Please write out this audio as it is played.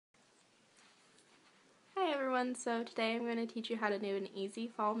everyone, so today I'm going to teach you how to do an easy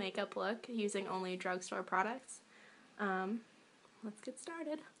fall makeup look using only drugstore products. Let's get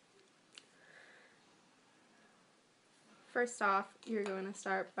started. First off, you're going to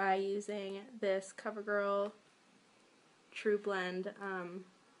start by using this CoverGirl True Blend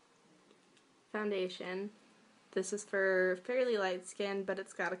foundation. This is for fairly light skin, but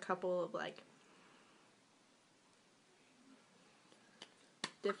it's got a couple of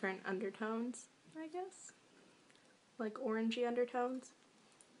different undertones, I guess, like orangey undertones.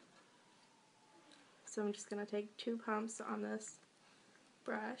 So I'm just going to take 2 pumps on this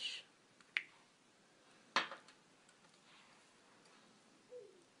brush.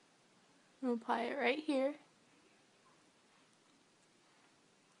 And apply it right here.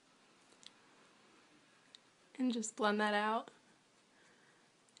 And just blend that out.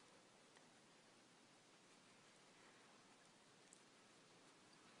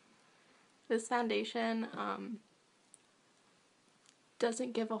 This foundation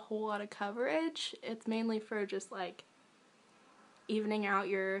doesn't give a whole lot of coverage. It's mainly for just evening out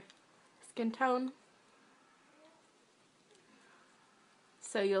your skin tone.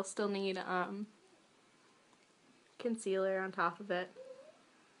 So you'll still need concealer on top of it.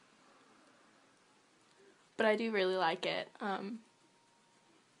 But I do really like it.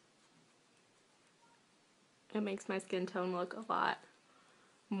 It makes my skin tone look a lot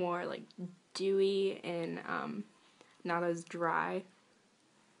more dewy and not as dry.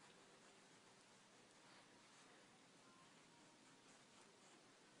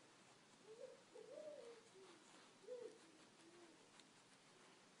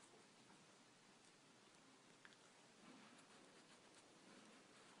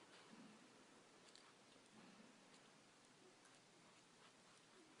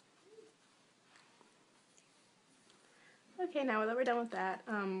 Okay, now that we're done with that,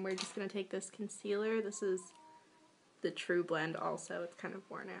 we're just going to take this concealer. This is the True Blend also. It's kind of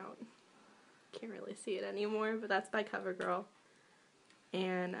worn out. Can't really see it anymore, but that's by CoverGirl.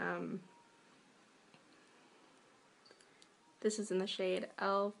 And this is in the shade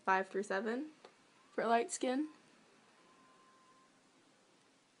L5 through 7 for light skin.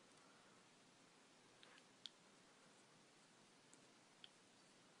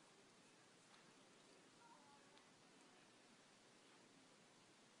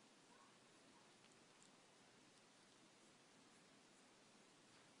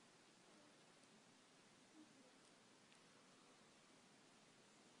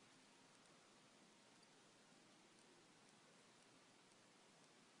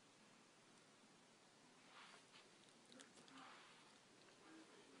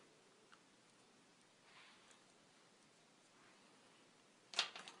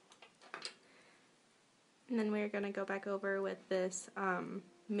 And then we're going to go back over with this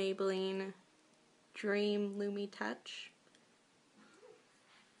Maybelline Dream Lumi Touch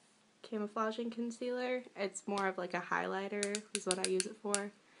camouflaging concealer. It's more of a highlighter is what I use it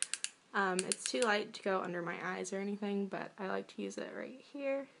for. It's too light to go under my eyes or anything, but I like to use it right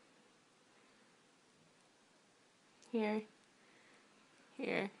here, here,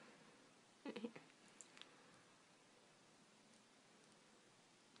 here, and here.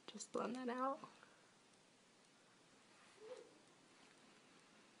 Just blend that out.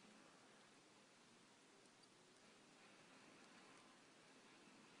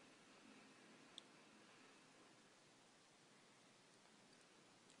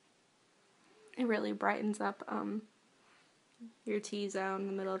 It really brightens up your T-zone in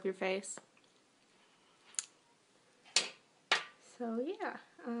the middle of your face. So yeah.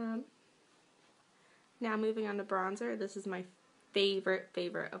 Now moving on to bronzer. This is my favorite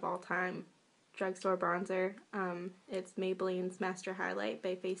of all time drugstore bronzer. It's Maybelline's Master Highlight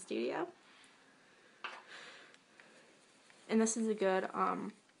by Face Studio. And this is a good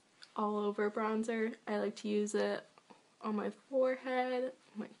all over bronzer. I like to use it on my forehead,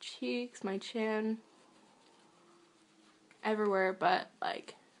 my cheeks, my chin, everywhere but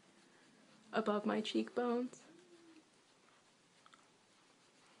above my cheekbones.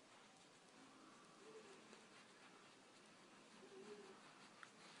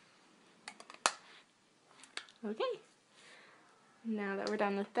 Okay, now that we're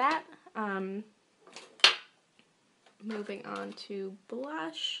done with that, moving on to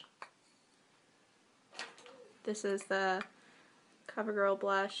blush. This is the CoverGirl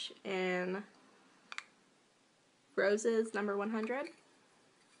blush in Roses number 100.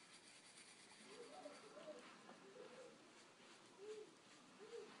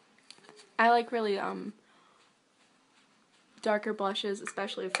 I like really darker blushes,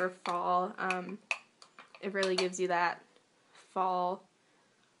 especially for fall. It really gives you that fall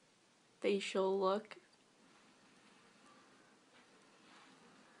facial look.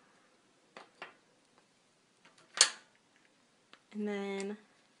 And then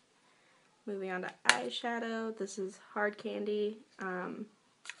moving on to eyeshadow, this is Hard Candy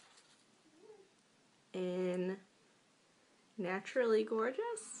in Naturally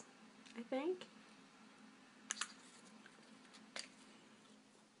Gorgeous, I think.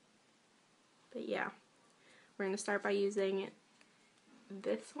 But yeah, we're going to start by using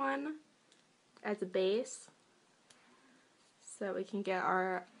this one as a base so we can get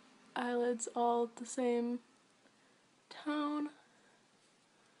our eyelids all the same tone.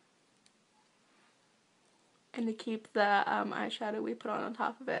 And to keep the eyeshadow we put on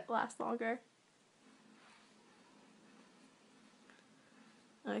top of it last longer.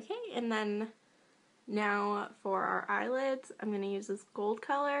 Okay, and then now for our eyelids, I'm going to use this gold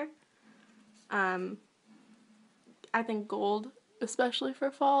color. I think gold, especially for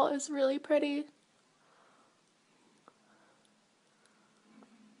fall, is really pretty.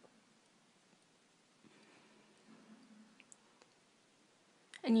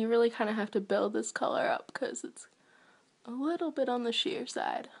 And you really kind of have to build this color up because it's a little bit on the sheer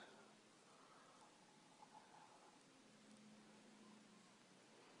side.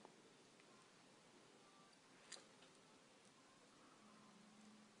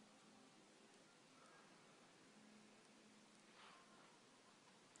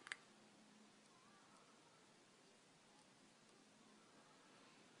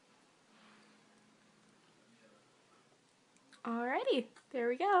 Alrighty, there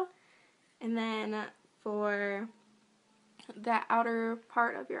we go. And then for that outer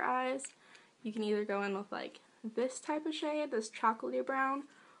part of your eyes, you can either go in with like this type of shade, this chocolatey brown,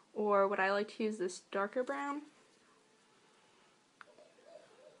 or what I like to use, this darker brown.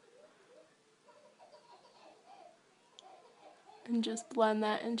 And just blend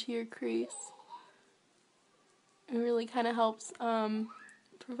that into your crease. It really kind of helps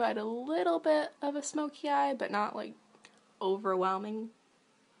provide a little bit of a smoky eye, but not like overwhelming.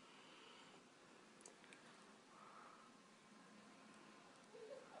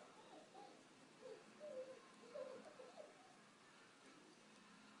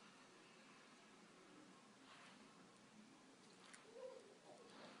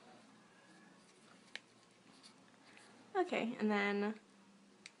 Okay, and then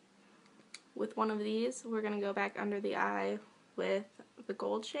with one of these, we're going to go back under the eye with the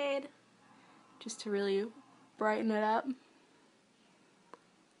gold shade, just to really brighten it up.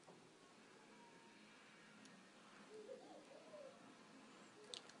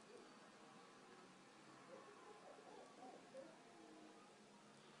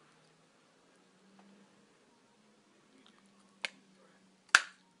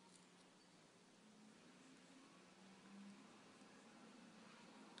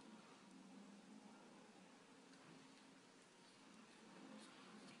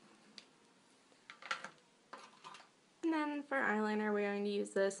 And then for eyeliner, we're going to use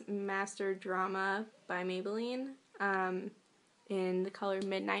this Master Drama by Maybelline in the color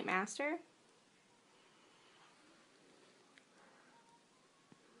Midnight Master.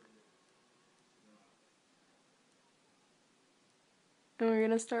 And we're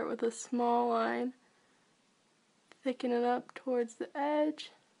going to start with a small line, thicken it up towards the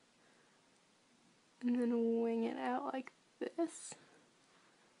edge, and then wing it out like this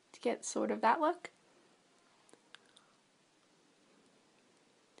to get sort of that look.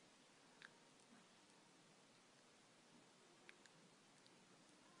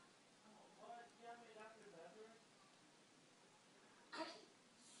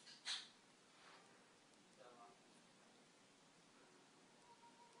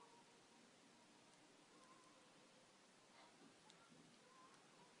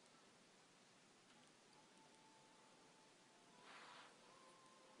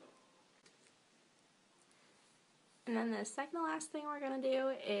 And then the second to last thing we're going to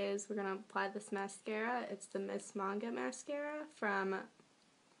do is we're going to apply this mascara. It's the Miss Manga mascara from, I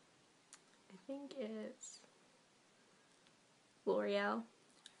think it's L'Oreal.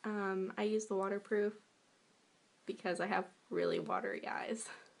 I use the waterproof because I have really watery eyes.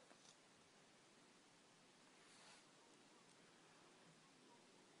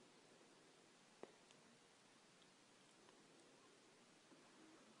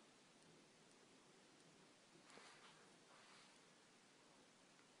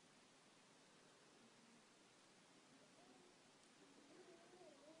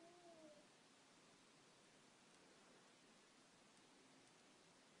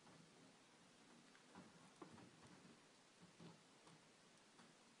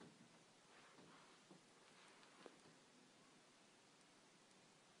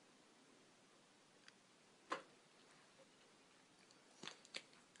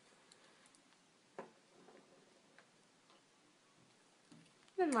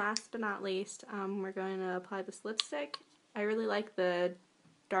 And last but not least, we're going to apply this lipstick. I really like the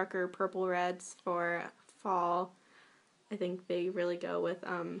darker purple reds for fall. I think they really go with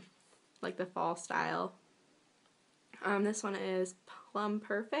like the fall style. This one is Plum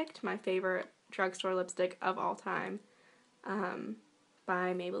Perfect, my favorite drugstore lipstick of all time,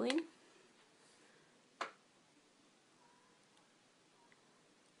 by Maybelline.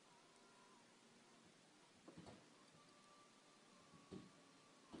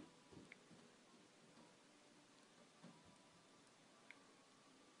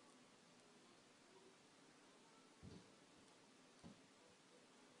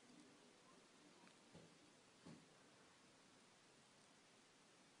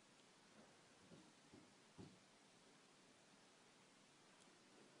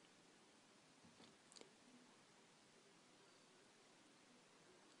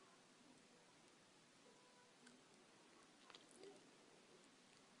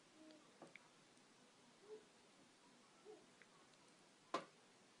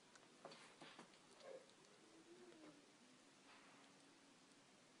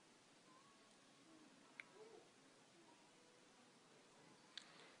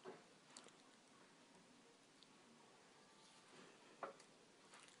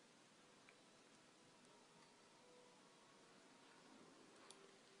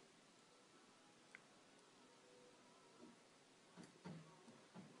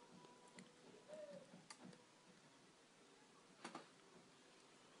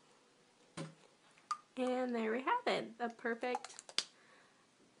 And there we have it, the perfect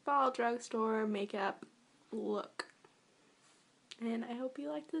fall drugstore makeup look. And I hope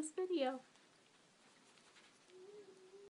you liked this video.